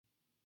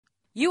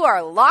You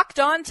are Locked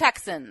On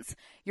Texans,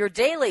 your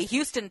daily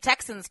Houston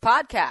Texans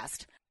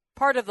podcast,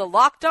 part of the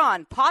Locked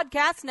On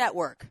Podcast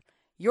Network,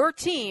 your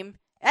team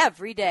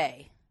every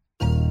day.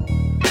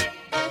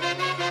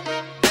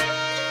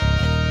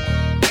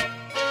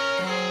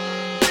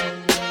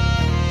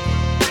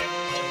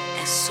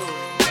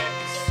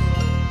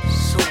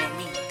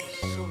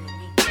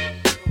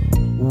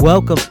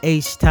 Welcome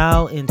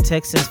H-Town and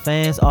Texans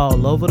fans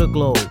all over the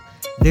globe.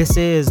 This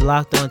is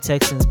Locked On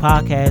Texans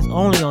podcast,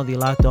 only on the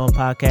Locked On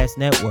Podcast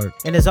Network.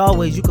 And as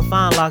always, you can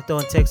find Locked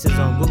On Texans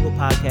on Google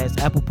Podcasts,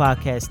 Apple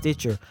Podcasts,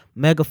 Stitcher,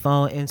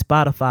 Megaphone, and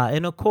Spotify.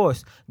 And of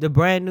course, the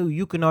brand new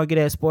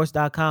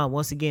YouCanArgueThatSports.com.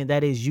 Once again,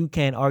 that is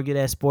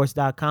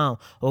YouCanArgueThatSports.com,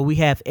 where we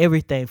have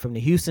everything from the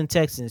Houston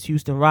Texans,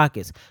 Houston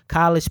Rockets,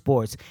 college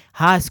sports,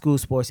 high school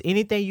sports,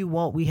 anything you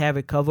want, we have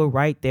it covered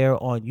right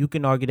there on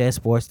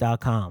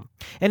YouCanArgueThatSports.com.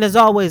 And as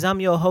always,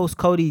 I'm your host,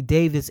 Cody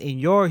Davis, and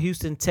your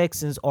Houston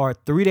Texans are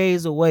 3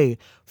 days away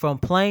from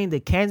playing the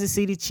Kansas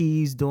City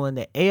Chiefs during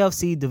the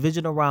AFC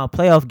Divisional Round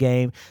playoff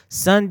game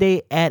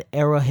Sunday at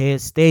Arrowhead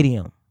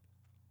Stadium.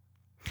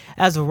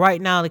 As of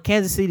right now, the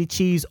Kansas City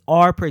Chiefs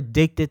are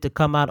predicted to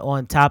come out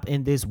on top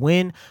in this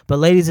win. But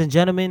ladies and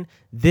gentlemen,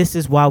 this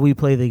is why we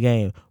play the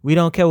game. We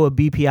don't care what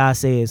BPI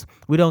says.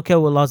 We don't care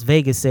what Las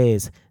Vegas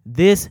says.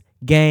 This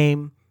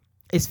game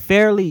is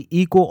fairly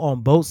equal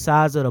on both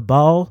sides of the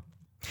ball.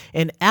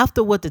 And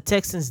after what the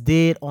Texans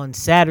did on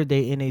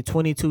Saturday in a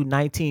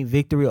 22-19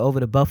 victory over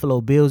the Buffalo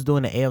Bills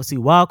during the AFC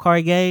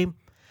wildcard game,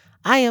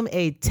 I am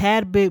a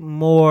tad bit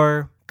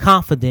more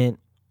confident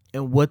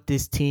in what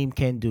this team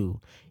can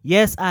do.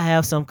 Yes, I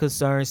have some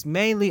concerns,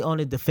 mainly on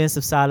the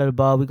defensive side of the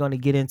ball. We're going to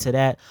get into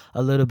that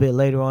a little bit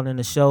later on in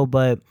the show.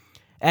 But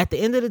at the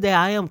end of the day,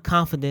 I am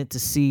confident to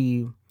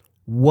see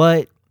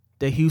what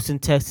the Houston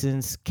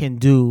Texans can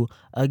do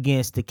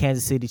against the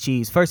Kansas City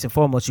Chiefs. First and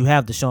foremost, you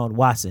have Deshaun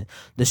Watson.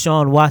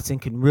 Deshaun Watson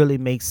can really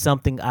make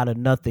something out of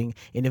nothing.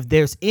 And if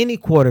there's any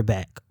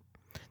quarterback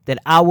that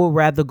I would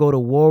rather go to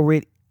war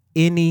with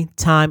any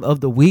time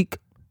of the week,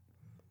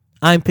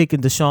 I'm picking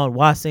Deshaun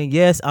Watson.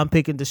 Yes, I'm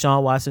picking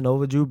Deshaun Watson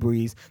over Drew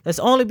Brees. That's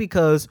only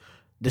because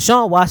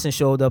Deshaun Watson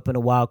showed up in a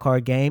wild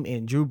card game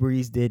and Drew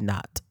Brees did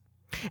not.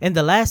 And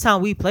the last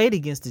time we played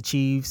against the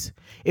Chiefs,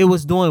 it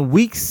was during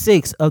week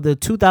 6 of the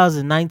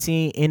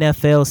 2019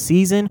 NFL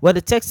season, where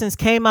the Texans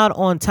came out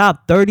on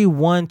top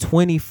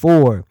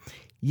 31-24.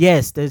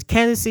 Yes, the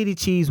Kansas City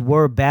Chiefs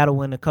were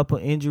battling a couple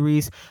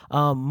injuries.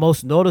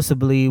 Most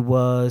noticeably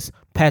was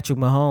Patrick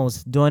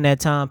Mahomes. During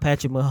that time,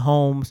 Patrick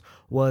Mahomes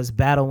was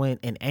battling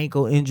an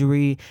ankle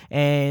injury,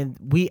 and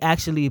we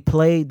actually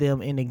played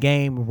them in the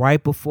game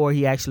right before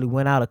he actually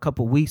went out a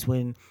couple weeks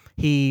when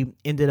he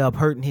ended up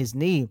hurting his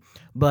knee.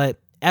 But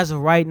as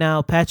of right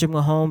now, Patrick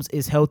Mahomes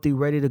is healthy,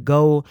 ready to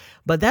go.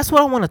 But that's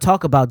what I want to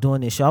talk about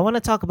during this show. I want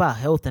to talk about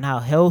health and how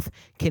health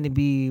can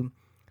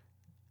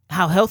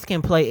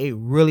play a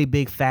really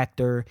big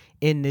factor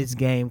in this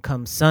game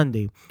come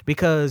Sunday.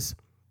 Because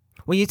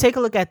when you take a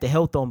look at the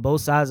health on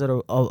both sides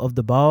of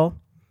the ball,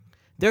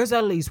 there's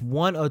at least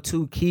one or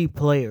two key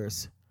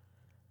players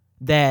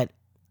that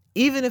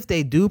even if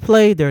they do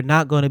play, they're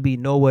not going to be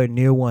nowhere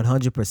near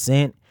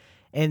 100%.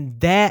 And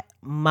that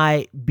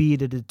might be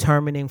the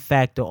determining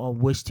factor on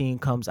which team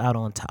comes out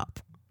on top.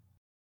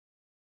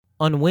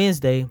 On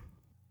Wednesday,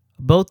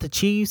 both the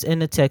Chiefs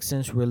and the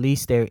Texans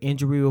released their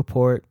injury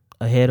report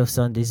ahead of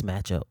Sunday's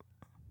matchup.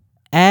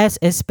 As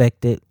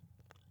expected,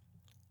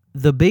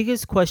 the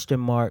biggest question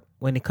mark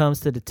when it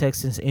comes to the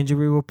Texans'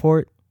 injury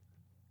report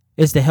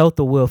is the health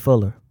of Will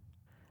Fuller.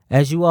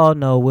 As you all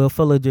know, Will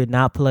Fuller did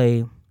not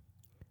play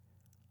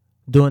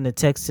during the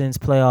Texans'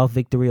 playoff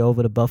victory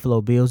over the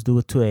Buffalo Bills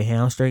due to a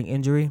hamstring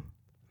injury.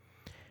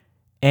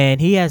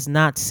 And he has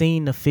not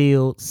seen the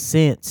field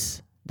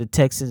since the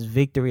Texans'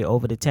 victory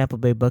over the Tampa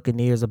Bay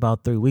Buccaneers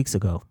about 3 weeks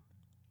ago.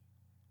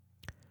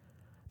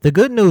 The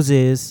good news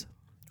is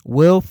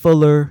Will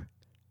Fuller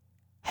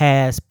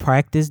has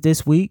practiced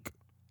this week,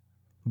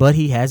 but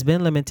he has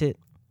been limited.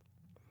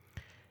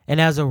 And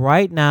as of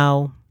right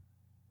now,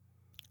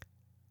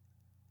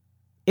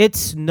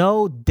 it's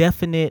no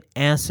definite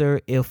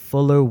answer if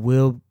Fuller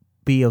will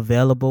be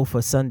available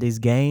for Sunday's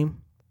game.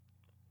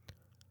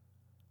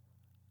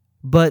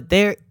 But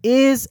there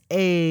is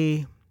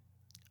a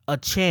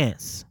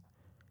chance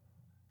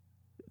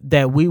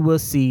that we will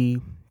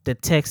see the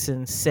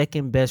Texans'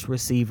 second best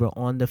receiver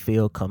on the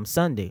field come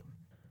Sunday.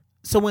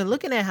 So when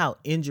looking at how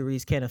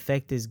injuries can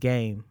affect this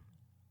game,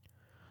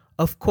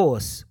 of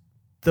course,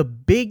 the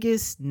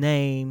biggest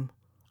name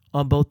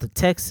on both the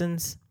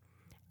Texans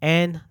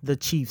and the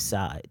Chiefs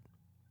side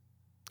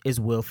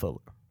is Will Fuller.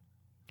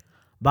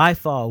 By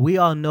far, we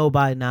all know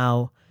by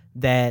now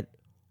that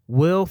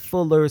Will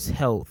Fuller's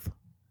health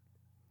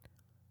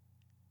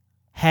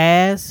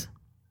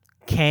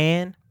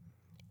can,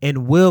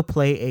 and will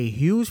play a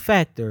huge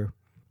factor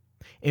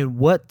in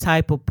what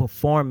type of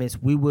performance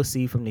we will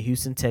see from the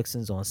Houston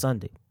Texans on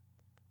Sunday.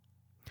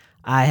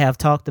 I have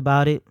talked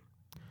about it.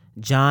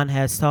 John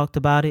has talked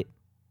about it.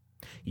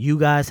 You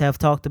guys have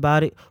talked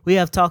about it. We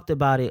have talked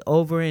about it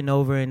over and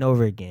over and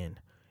over again.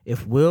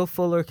 if Will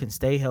Fuller can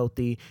stay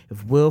healthy,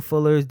 if Will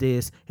Fuller is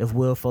this, if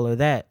Will Fuller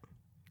that.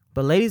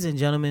 But ladies and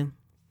gentlemen,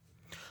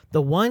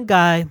 the one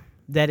guy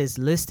that is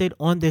listed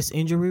on this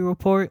injury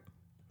report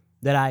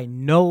that I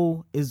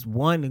know is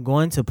one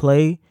going to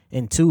play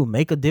and two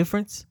make a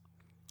difference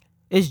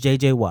is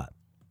J.J. Watt.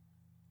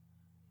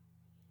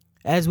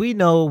 As we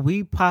know,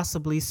 we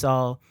possibly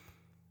saw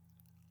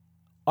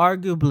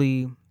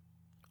arguably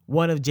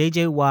one of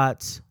J.J.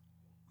 Watt's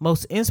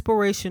most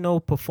inspirational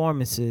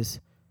performances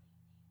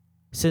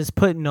since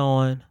putting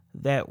on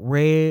that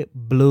red,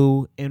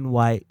 blue, and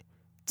white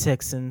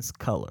Texans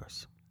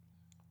colors.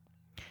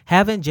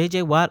 Having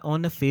J.J. Watt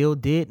on the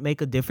field did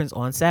make a difference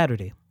on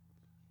Saturday.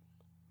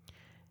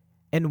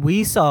 And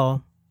we saw,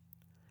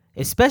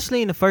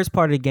 especially in the first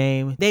part of the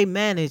game, they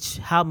managed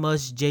how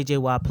much J.J.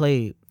 Watt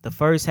played. The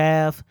first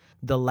half,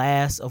 the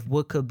last of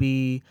what could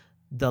be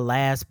the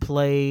last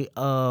play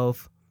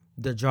of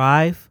the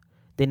drive.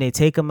 Then they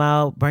take him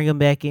out, bring him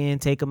back in,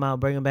 take him out,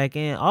 bring him back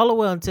in, all the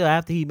way until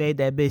after he made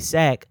that big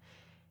sack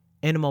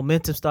and the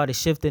momentum started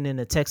shifting in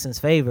the Texans'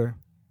 favor.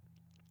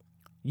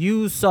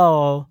 You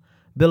saw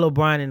Bill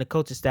O'Brien and the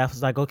coaching staff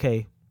was like,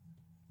 okay,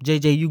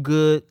 JJ, you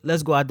good?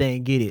 Let's go out there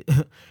and get it.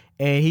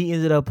 And he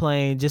ended up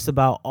playing just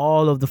about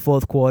all of the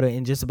fourth quarter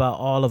and just about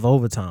all of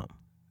overtime.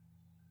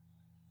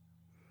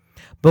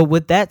 But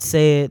with that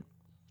said,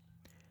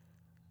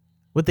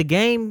 with the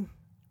game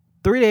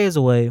 3 days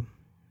away,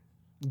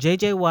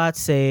 J.J. Watt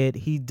said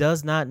he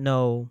does not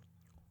know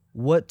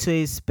what to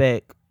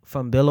expect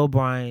from Bill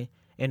O'Brien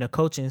and the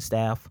coaching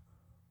staff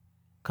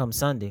come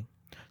Sunday.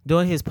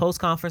 During his post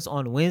conference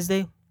on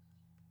Wednesday,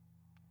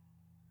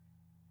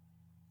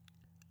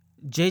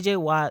 J.J.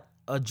 Watt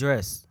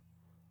addressed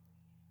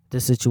the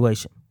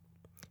situation.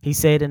 He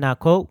said, and I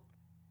quote,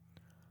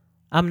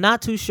 "I'm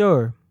not too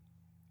sure.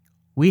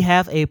 We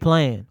have a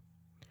plan.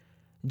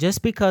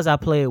 Just because I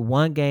played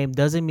one game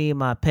doesn't mean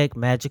my pec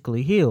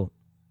magically healed.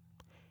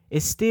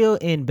 It's still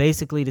in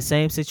basically the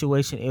same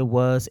situation it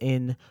was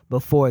in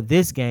before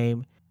this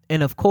game.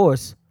 And of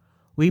course,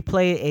 we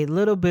played a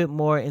little bit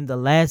more in the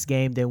last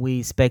game than we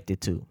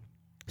expected to.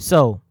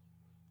 So,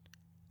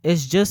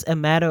 it's just a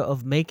matter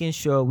of making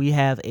sure we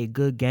have a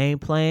good game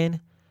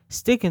plan,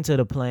 sticking to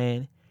the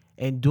plan,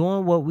 and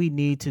doing what we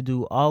need to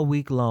do all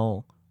week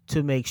long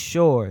to make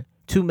sure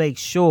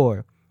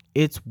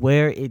it's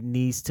where it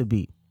needs to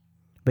be.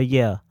 But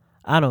yeah,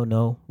 I don't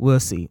know.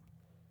 We'll see."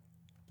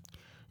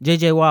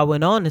 J.J. Watt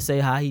went on to say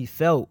how he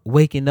felt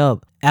waking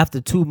up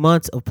after 2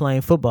 months of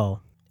playing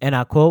football. And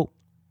I quote,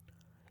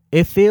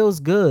 "It feels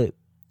good.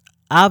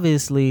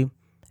 Obviously,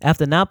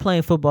 after not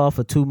playing football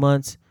for 2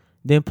 months,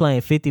 then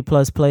playing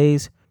 50-plus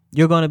plays,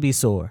 you're going to be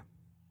sore.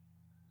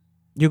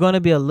 You're going to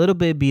be a little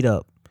bit beat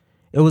up.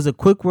 It was a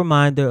quick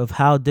reminder of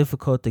how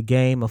difficult the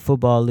game of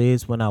football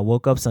is when I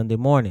woke up Sunday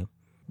morning.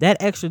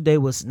 That extra day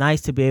was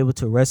nice to be able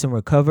to rest and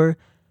recover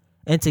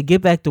and to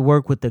get back to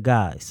work with the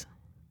guys.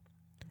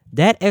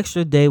 That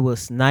extra day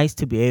was nice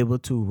to be able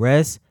to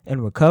rest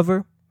and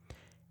recover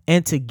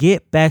and to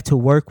get back to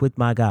work with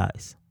my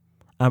guys.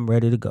 I'm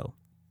ready to go."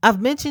 I've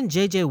mentioned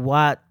J.J.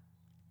 Watt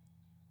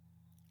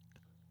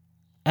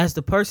as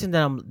the person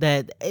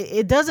that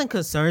it doesn't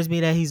concern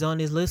me that he's on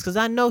this list because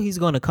I know he's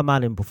going to come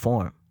out and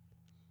perform.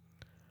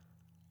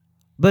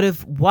 But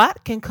if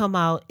Watt can come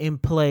out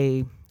and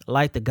play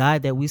like the guy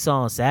that we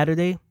saw on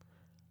Saturday,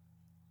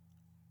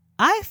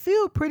 I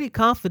feel pretty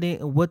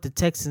confident in what the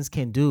Texans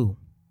can do.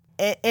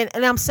 And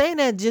I'm saying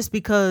that just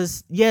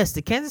because, yes,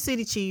 the Kansas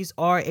City Chiefs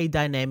are a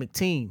dynamic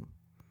team.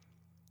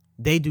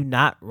 They do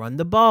not run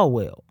the ball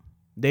well.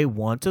 They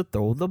want to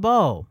throw the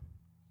ball.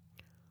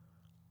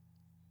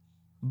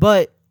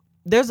 But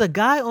there's a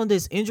guy on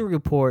this injury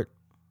report.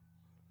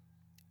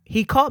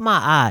 He caught my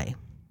eye.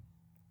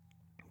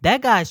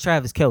 That guy's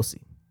Travis Kelce.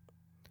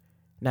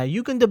 Now,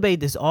 you can debate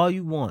this all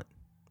you want.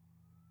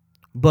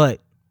 But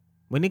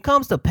when it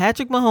comes to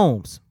Patrick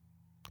Mahomes,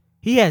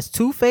 he has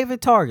two favorite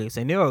targets,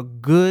 and they are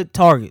good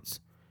targets.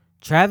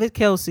 Travis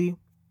Kelce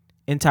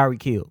and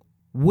Tyreek Hill.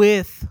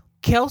 With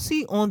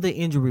Kelce on the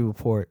injury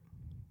report,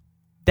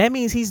 that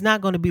means he's not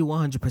going to be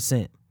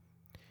 100%.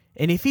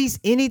 And if he's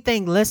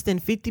anything less than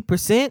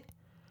 50%,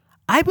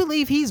 I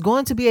believe he's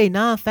going to be a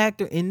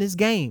non-factor in this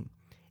game.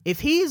 If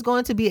he is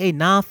going to be a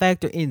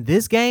non-factor in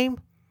this game,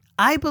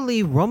 I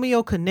believe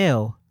Romeo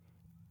Crennel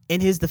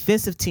and his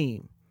defensive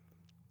team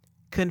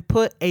can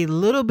put a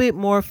little bit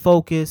more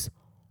focus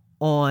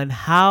on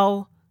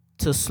how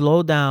to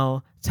slow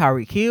down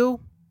Tyreek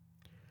Hill,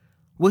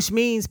 which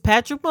means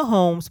Patrick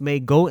Mahomes may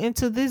go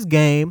into this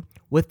game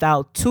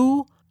without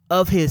two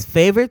of his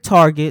favorite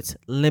targets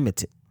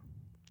limited.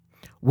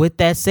 With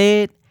that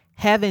said,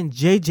 having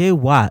J.J.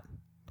 Watt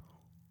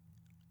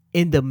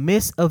in the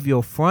midst of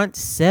your front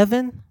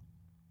seven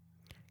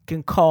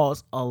can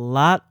cause a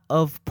lot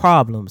of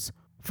problems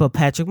for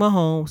Patrick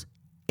Mahomes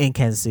and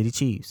Kansas City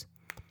Chiefs.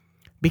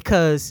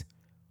 Because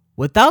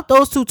without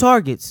those two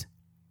targets,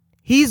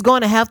 he's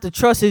going to have to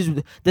trust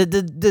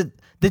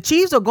the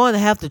Chiefs are going to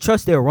have to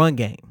trust their run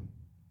game.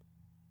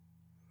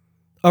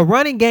 A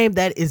running game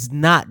that is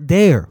not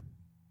there.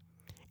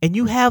 and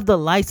you have the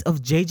likes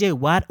of J.J.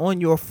 Watt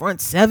on your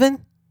front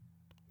seven,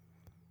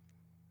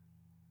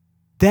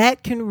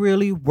 that can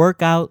really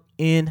work out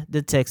in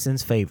the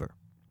Texans' favor.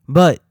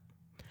 But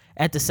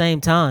at the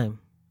same time,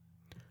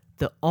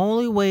 the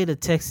only way the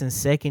Texans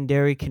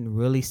secondary can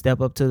really step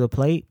up to the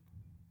plate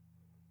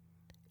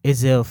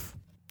is if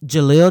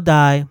Jaleel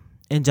Dye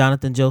and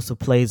Jonathan Joseph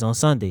plays on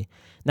Sunday.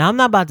 Now, I'm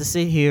not about to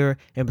sit here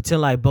and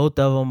pretend like both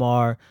of them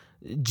are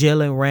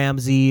Jalen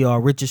Ramsey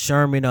or Richard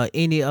Sherman or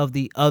any of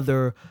the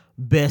other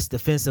best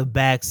defensive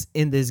backs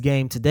in this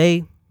game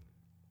today.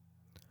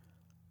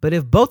 But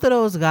if both of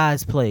those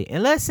guys play,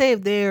 and let's say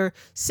if they're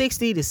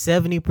 60 to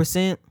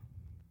 70%,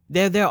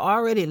 they're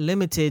already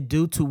limited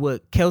due to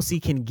what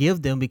Kelce can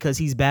give them because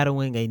he's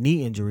battling a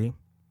knee injury.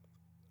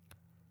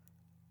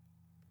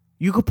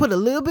 You could put a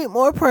little bit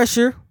more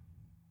pressure,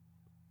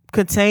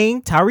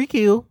 contain Tyreek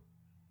Hill.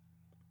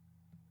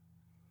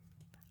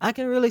 I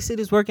can really see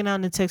this working out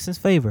in the Texans'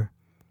 favor.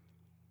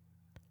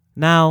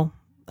 Now,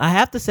 I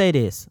have to say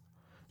this.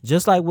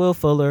 Just like Will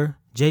Fuller,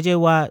 J.J.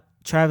 Watt,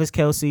 Travis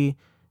Kelce,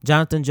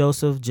 Jonathan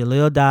Joseph,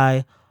 Jaleel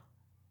Dye,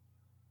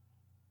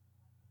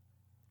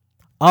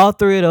 all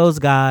three of those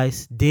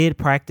guys did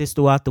practice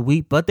throughout the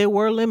week, but they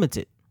were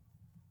limited.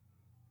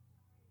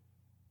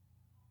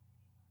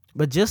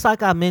 But just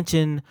like I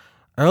mentioned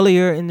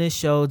earlier in this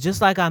show,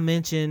 just like I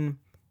mentioned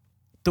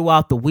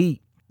throughout the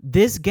week,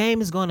 this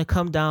game is going to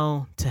come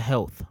down to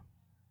health.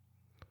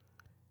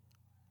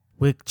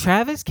 With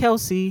Travis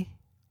Kelce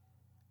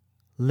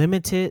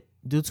limited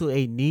due to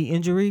a knee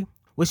injury,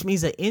 which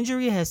means the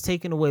injury has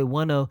taken away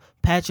one of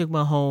Patrick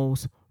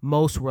Mahomes'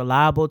 most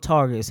reliable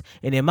targets.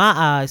 And in my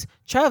eyes,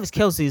 Travis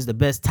Kelce is the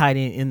best tight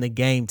end in the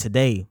game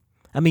today.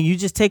 I mean, you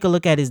just take a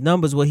look at his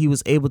numbers, what he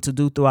was able to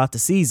do throughout the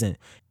season.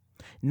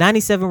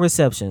 97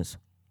 receptions,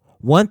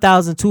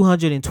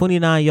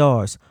 1,229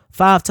 yards,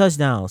 5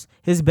 touchdowns.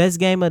 His best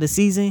game of the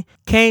season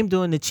came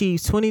during the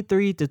Chiefs'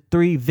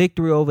 23-3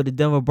 victory over the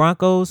Denver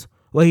Broncos,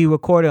 where he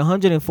recorded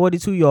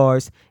 142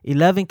 yards,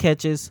 11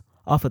 catches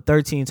off of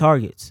 13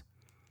 targets.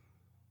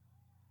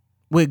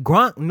 With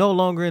Gronk no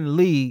longer in the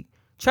league,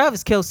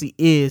 Travis Kelce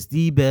is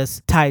the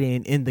best tight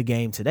end in the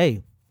game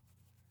today.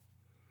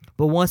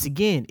 But once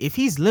again, if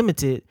he's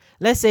limited,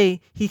 let's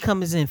say he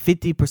comes in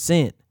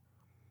 50%,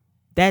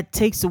 that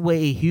takes away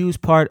a huge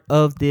part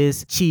of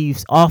this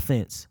Chiefs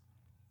offense.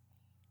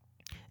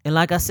 And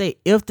like I say,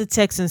 if the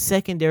Texans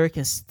secondary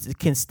can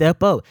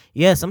step up,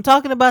 yes, I'm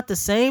talking about the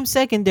same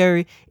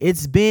secondary.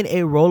 It's been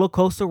a roller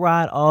coaster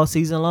ride all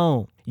season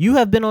long. You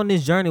have been on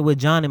this journey with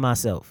John and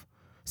myself.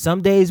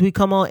 Some days we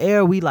come on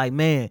air, we like,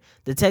 man,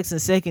 the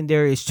Texans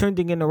secondary is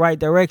trending in the right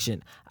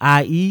direction,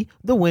 i.e.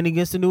 the win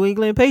against the New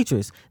England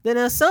Patriots. Then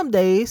on some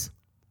days,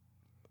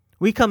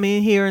 we come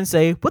in here and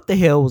say, what the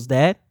hell was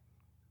that?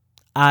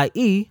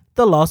 i.e.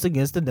 the loss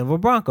against the Denver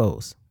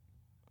Broncos.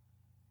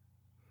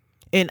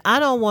 And I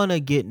don't want to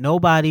get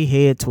nobody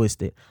head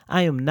twisted.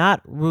 I am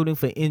not rooting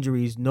for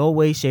injuries, no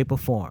way, shape, or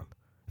form.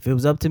 If it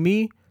was up to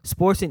me,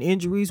 sports and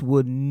injuries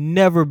would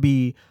never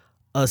be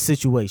a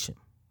situation.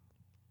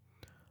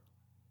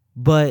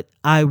 But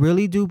I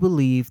really do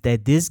believe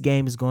that this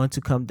game is going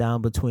to come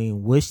down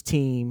between which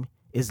team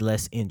is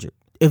less injured.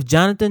 If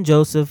Jonathan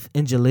Joseph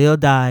and Jaleel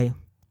Dye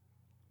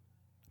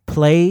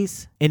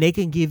plays and they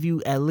can give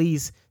you at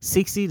least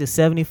 60 to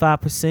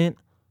 75%,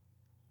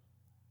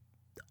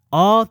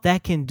 all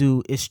that can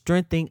do is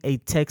strengthen a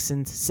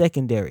Texans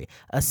secondary.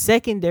 A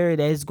secondary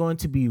that is going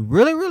to be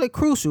really, really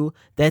crucial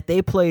that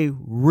they play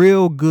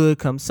real good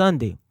come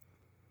Sunday.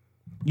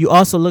 You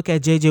also look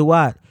at J.J.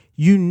 Watt.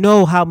 You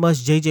know how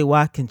much J.J.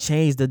 Watt can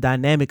change the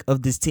dynamic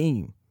of this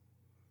team.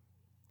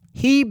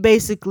 He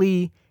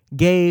basically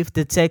gave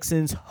the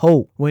Texans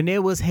hope when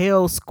it was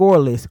held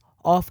scoreless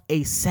off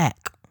a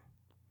sack.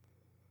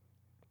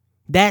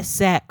 That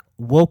sack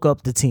woke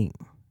up the team.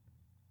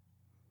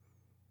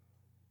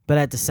 But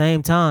at the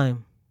same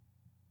time,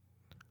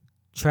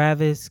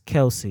 Travis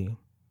Kelce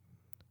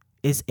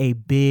is a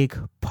big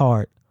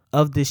part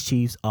of this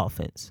Chiefs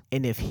offense.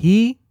 And if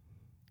he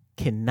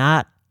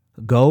cannot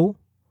go,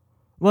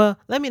 well,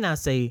 let me not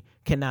say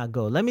cannot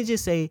go. Let me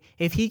just say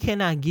if he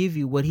cannot give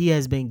you what he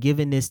has been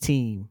giving this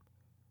team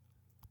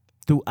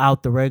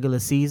throughout the regular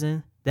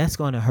season, that's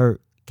going to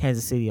hurt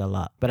Kansas City a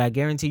lot. But I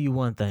guarantee you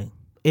one thing.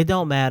 It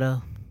don't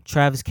matter.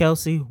 Travis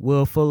Kelce,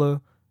 Will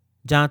Fuller,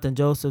 Jonathan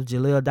Joseph,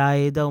 Jaleel Dye,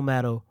 it don't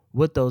matter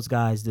what those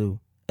guys do.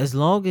 As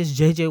long as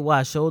J.J.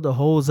 Watt's shoulder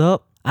holds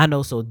up, I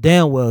know so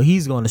damn well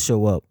he's going to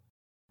show up.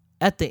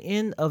 At the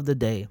end of the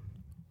day,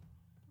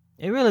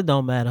 it really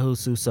don't matter who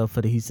suits up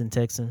for the Houston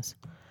Texans.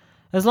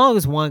 As long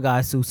as one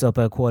guy suits up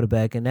at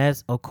quarterback, and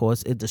that's, of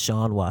course, it's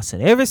Deshaun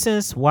Watson. Ever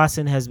since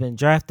Watson has been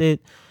drafted,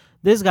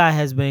 this guy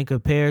has been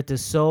compared to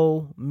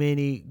so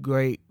many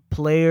great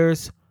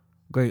players,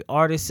 great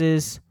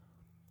artists.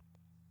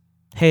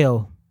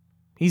 Hell,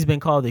 he's been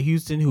called the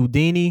Houston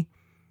Houdini.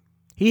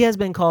 He has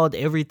been called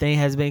everything,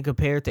 has been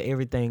compared to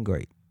everything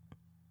great.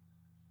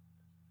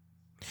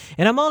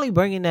 And I'm only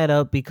bringing that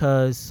up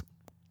because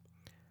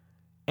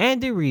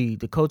Andy Reid,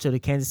 the coach of the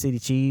Kansas City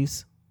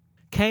Chiefs,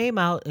 came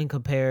out and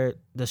compared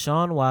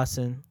Deshaun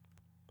Watson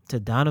to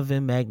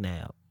Donovan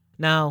McNabb.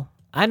 Now,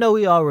 I know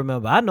we all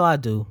remember. I know I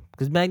do.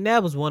 Because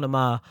McNabb was one of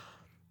my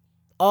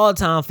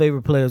all-time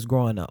favorite players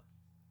growing up.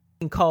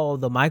 Called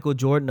the Michael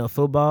Jordan of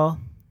football.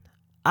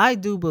 I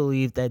do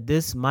believe that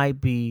this might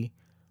be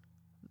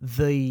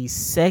the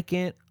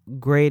second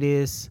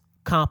greatest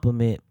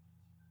compliment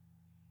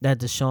that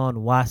Deshaun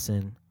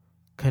Watson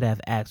could have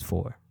asked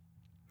for.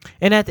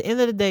 And at the end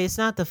of the day, it's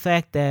not the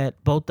fact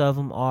that both of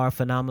them are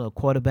phenomenal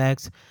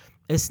quarterbacks.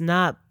 It's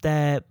not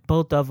that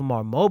both of them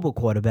are mobile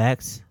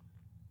quarterbacks.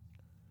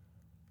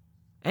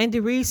 Andy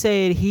Reid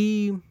said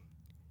he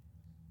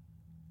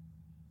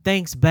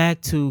thanks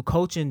back to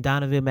coaching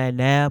Donovan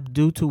McNabb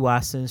due to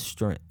Watson's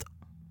strength.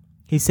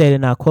 He said,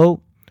 and I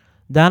quote,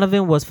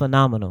 "Donovan was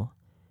phenomenal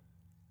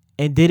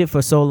and did it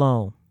for so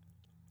long,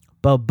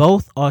 but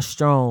both are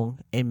strong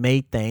and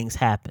made things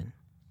happen.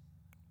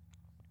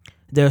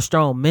 They're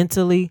strong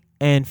mentally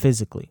and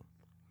physically.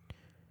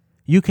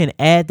 You can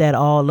add that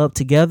all up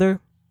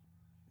together.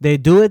 They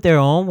do it their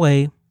own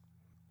way,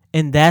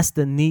 and that's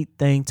the neat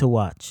thing to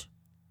watch."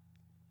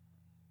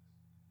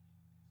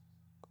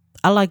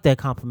 I like that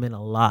compliment a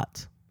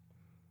lot.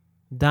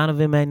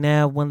 Donovan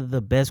McNabb, one of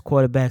the best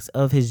quarterbacks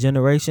of his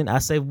generation. I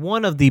say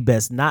one of the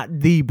best,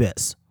 not the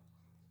best.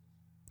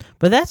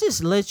 But that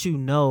just lets you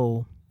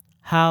know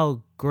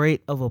how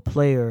great of a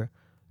player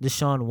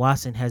Deshaun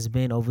Watson has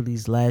been over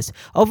these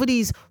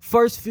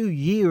first few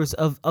years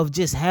of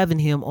just having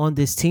him on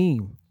this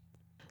team.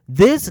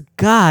 This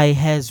guy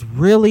has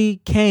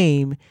really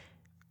came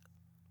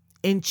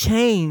and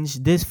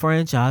changed this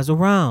franchise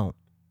around.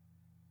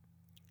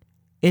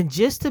 And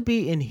just to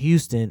be in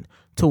Houston,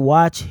 to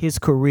watch his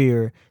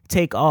career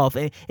take off,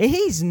 and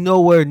he's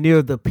nowhere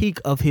near the peak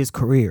of his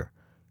career.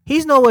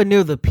 He's nowhere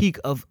near the peak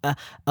of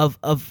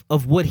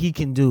what he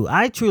can do.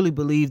 I truly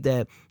believe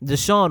that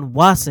Deshaun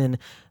Watson,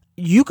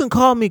 you can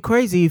call me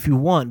crazy if you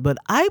want, but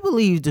I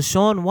believe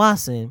Deshaun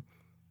Watson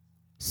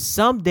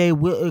someday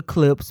will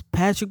eclipse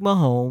Patrick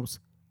Mahomes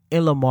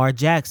and Lamar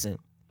Jackson,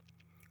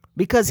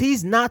 because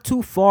he's not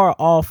too far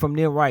off from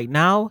there right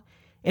now.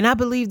 And I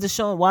believe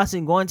Deshaun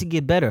Watson going to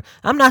get better.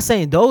 I'm not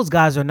saying those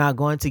guys are not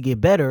going to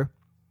get better,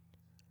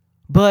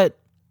 but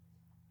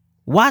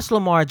watch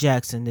Lamar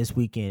Jackson this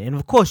weekend. And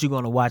of course, you're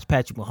going to watch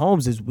Patrick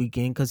Mahomes this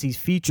weekend because he's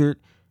featured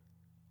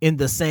in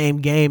the same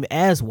game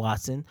as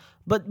Watson.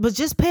 But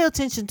just pay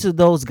attention to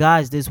those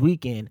guys this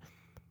weekend.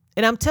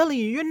 And I'm telling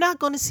you, you're not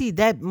going to see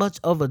that much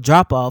of a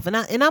drop-off. And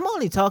I'm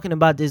only talking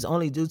about this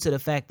only due to the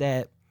fact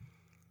that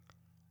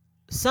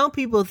some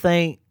people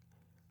think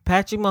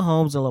Patrick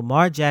Mahomes and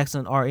Lamar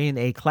Jackson are in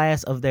a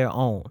class of their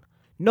own.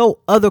 No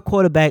other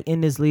quarterback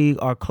in this league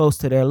are close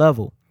to their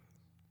level.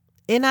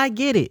 And I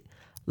get it.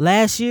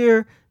 Last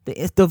year,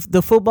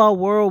 the football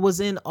world was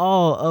in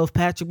awe of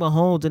Patrick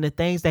Mahomes and the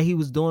things that he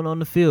was doing on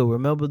the field.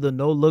 Remember the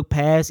no-look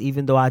pass,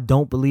 even though I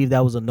don't believe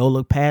that was a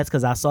no-look pass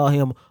because I saw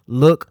him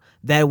look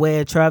that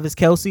way at Travis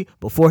Kelce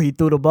before he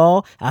threw the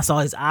ball. I saw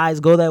his eyes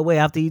go that way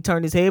after he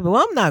turned his head, but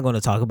I'm not going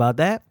to talk about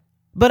that.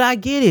 But I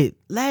get it.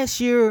 Last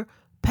year,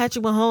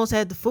 Patrick Mahomes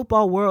had the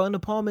football world in the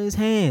palm of his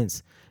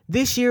hands.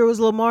 This year it was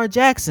Lamar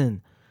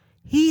Jackson.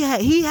 He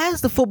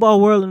has the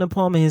football world in the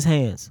palm of his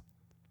hands.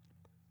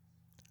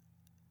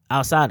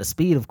 Outside of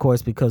speed, of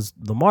course, because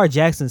Lamar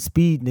Jackson's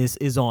speedness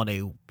is on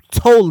a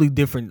totally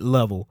different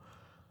level.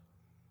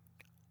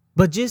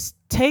 But just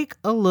take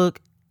a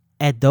look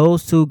at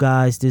those two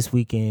guys this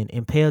weekend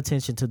and pay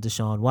attention to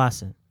Deshaun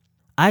Watson.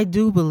 I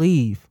do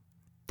believe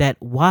that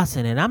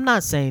Watson, and I'm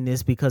not saying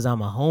this because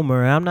I'm a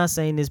homer, I'm not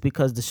saying this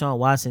because Deshaun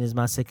Watson is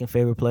my second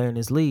favorite player in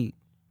this league,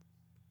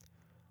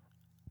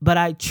 but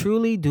I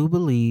truly do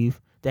believe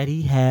that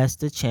he has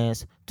the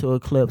chance to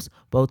eclipse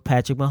both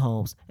Patrick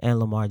Mahomes and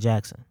Lamar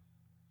Jackson.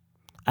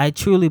 I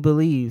truly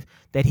believe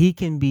that he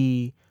can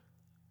be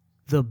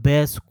the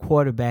best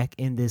quarterback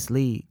in this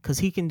league because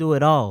he can do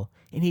it all,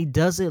 and he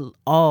does it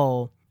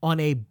all on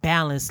a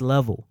balanced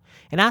level.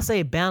 And I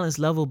say balanced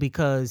level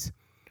because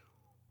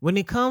when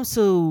it comes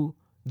to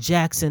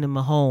Jackson and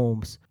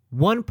Mahomes,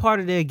 one part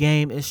of their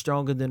game is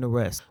stronger than the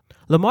rest.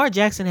 Lamar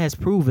Jackson has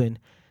proven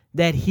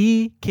that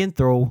he can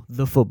throw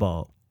the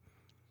football.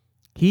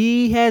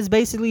 He has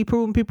basically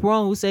proven people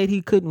wrong who said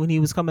he couldn't when he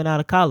was coming out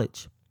of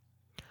college.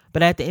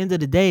 But at the end of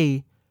the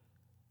day,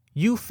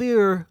 you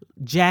fear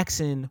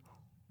Jackson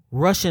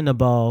rushing the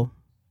ball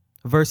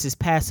versus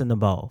passing the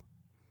ball.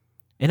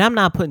 And I'm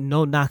not putting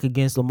no knock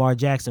against Lamar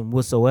Jackson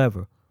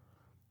whatsoever.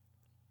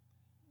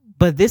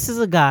 But this is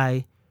a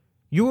guy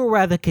you would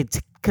rather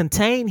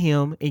contain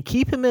him and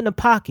keep him in the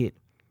pocket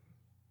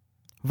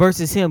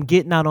versus him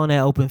getting out on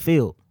that open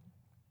field.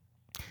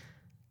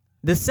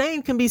 The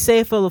same can be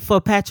said for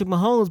Patrick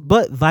Mahomes,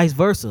 but vice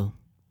versa.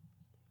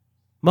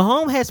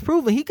 Mahomes has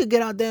proven he could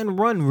get out there and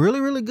run really,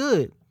 really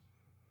good.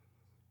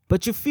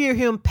 But you fear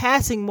him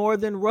passing more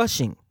than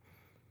rushing.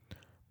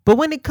 But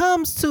when it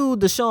comes to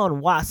Deshaun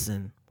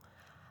Watson,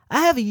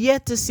 I have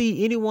yet to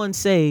see anyone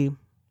say,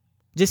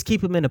 just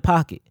keep him in the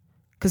pocket.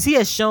 Because he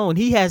has shown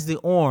he has the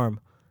arm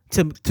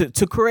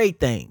to create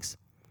things.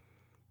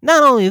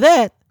 Not only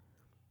that,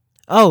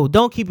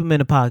 don't keep him in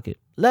the pocket.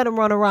 Let him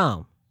run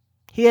around.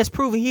 He has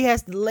proven he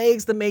has the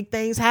legs to make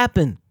things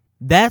happen.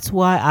 That's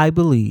why I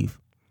believe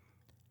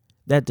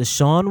that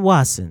Deshaun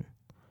Watson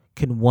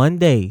can one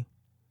day,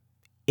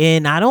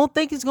 and I don't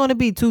think it's going to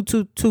be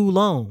too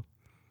long,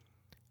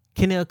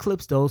 can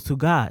eclipse those two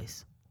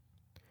guys.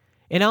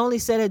 And I only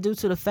say that due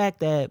to the fact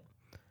that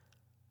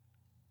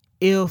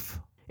if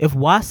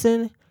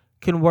Watson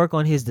can work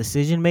on his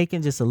decision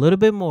making just a little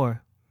bit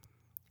more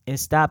and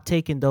stop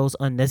taking those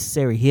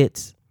unnecessary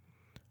hits,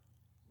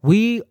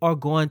 we are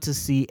going to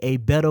see a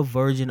better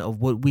version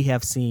of what we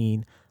have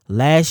seen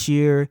last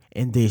year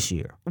and this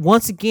year.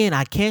 Once again,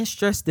 I can't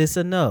stress this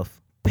enough.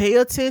 Pay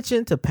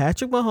attention to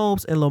Patrick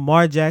Mahomes and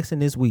Lamar Jackson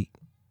this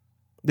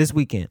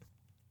weekend.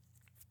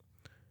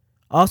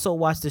 Also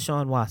watch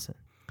Deshaun Watson.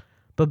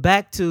 But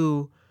back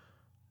to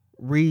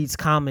Reed's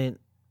comment,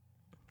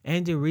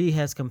 Andy Reid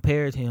has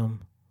compared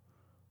him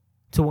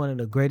to one of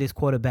the greatest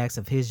quarterbacks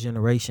of his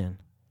generation,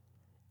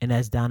 and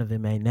that's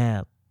Donovan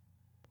McNabb.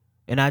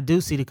 And I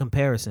do see the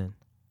comparison,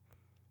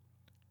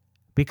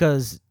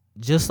 because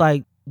just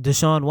like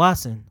Deshaun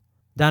Watson,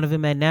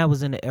 Donovan McNabb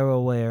was in the era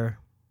where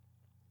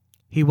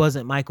he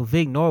wasn't Michael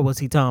Vick, nor was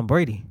he Tom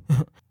Brady.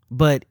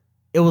 But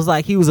it was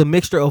like he was a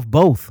mixture of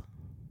both.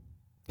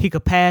 He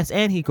could pass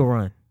and he could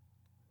run.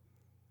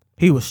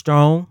 He was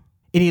strong,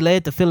 and he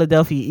led the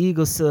Philadelphia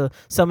Eagles to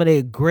some of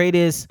their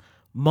greatest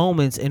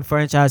moments in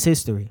franchise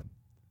history.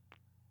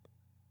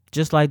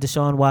 Just like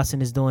Deshaun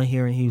Watson is doing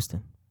here in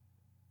Houston.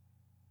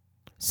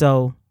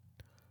 So,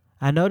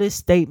 I know this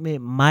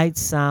statement might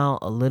sound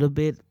a little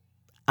bit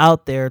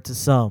out there to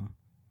some,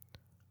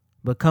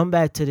 but come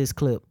back to this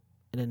clip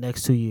in the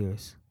next 2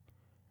 years,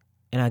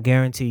 and I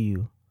guarantee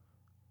you,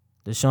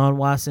 Deshaun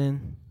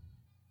Watson,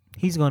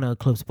 he's going to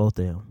eclipse both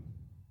of them.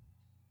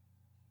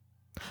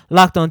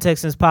 Locked On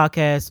Texans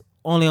podcast,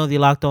 only on the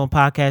Locked On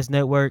Podcast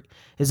Network.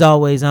 As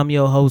always, I'm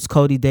your host,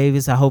 Cody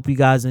Davis. I hope you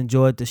guys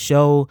enjoyed the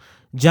show.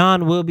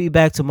 John will be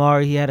back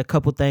tomorrow. He had a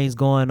couple things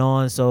going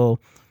on, so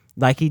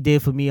like he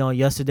did for me on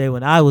yesterday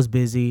when I was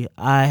busy,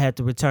 I had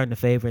to return the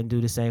favor and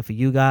do the same for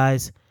you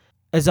guys.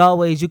 As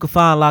always, you can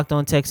find Locked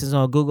On Texans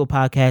on Google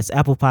Podcasts,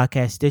 Apple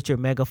Podcasts, Stitcher,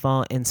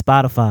 Megaphone, and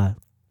Spotify.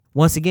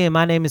 Once again,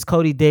 my name is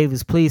Cody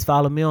Davis. Please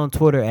follow me on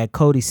Twitter at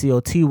Cody,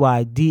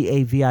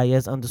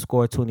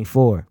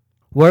 COTYDAVIS_24.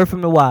 Word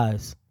from the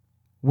wise.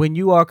 When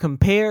you are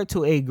compared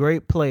to a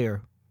great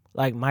player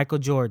like Michael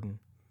Jordan,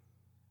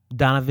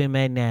 Donovan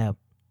McNabb,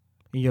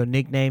 and your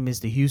nickname is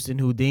the Houston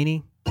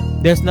Houdini,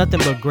 there's nothing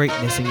but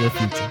greatness in your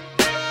future.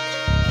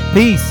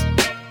 Peace.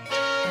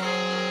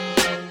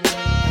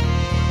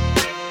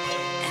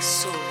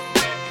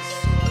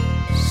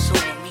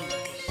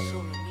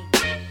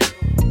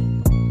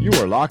 You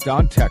are Locked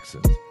On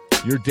Texans,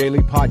 your daily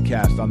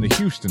podcast on the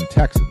Houston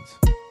Texans,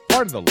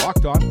 part of the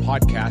Locked On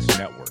Podcast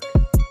Network.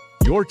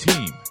 Your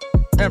team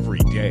every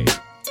day.